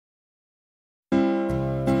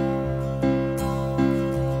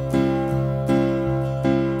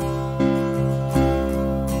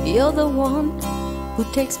You're the one who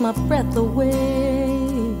takes my breath away,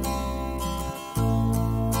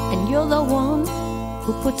 and you're the one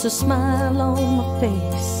who puts a smile on my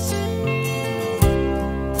face.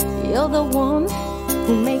 You're the one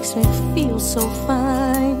who makes me feel so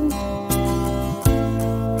fine,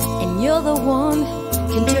 and you're the one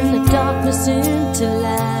who can turn the darkness into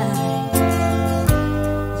light.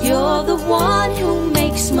 You're the one who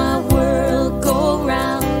makes my world go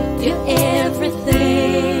round. You're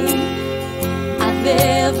everything I've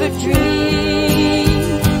ever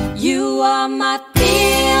dreamed. You are my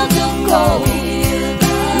field of gold,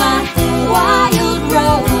 my wild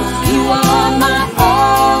rose. You are my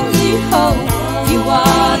only hope. You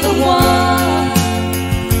are the one.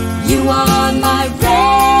 You are my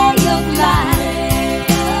ray of light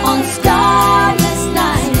on starless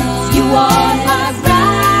nights. You are my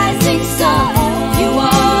rising sun. You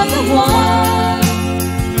are the one.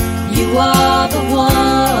 You are the one.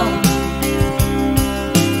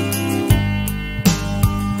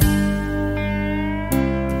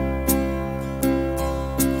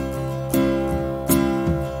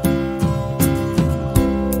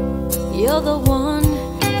 You're the one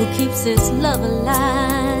who keeps this love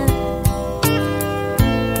alive,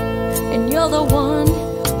 and you're the one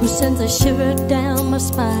who sends a shiver down my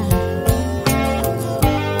spine.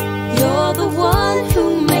 You're the one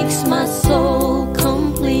who makes my soul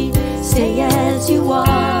complete. Stay as you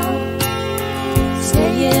are,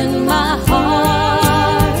 stay in my heart.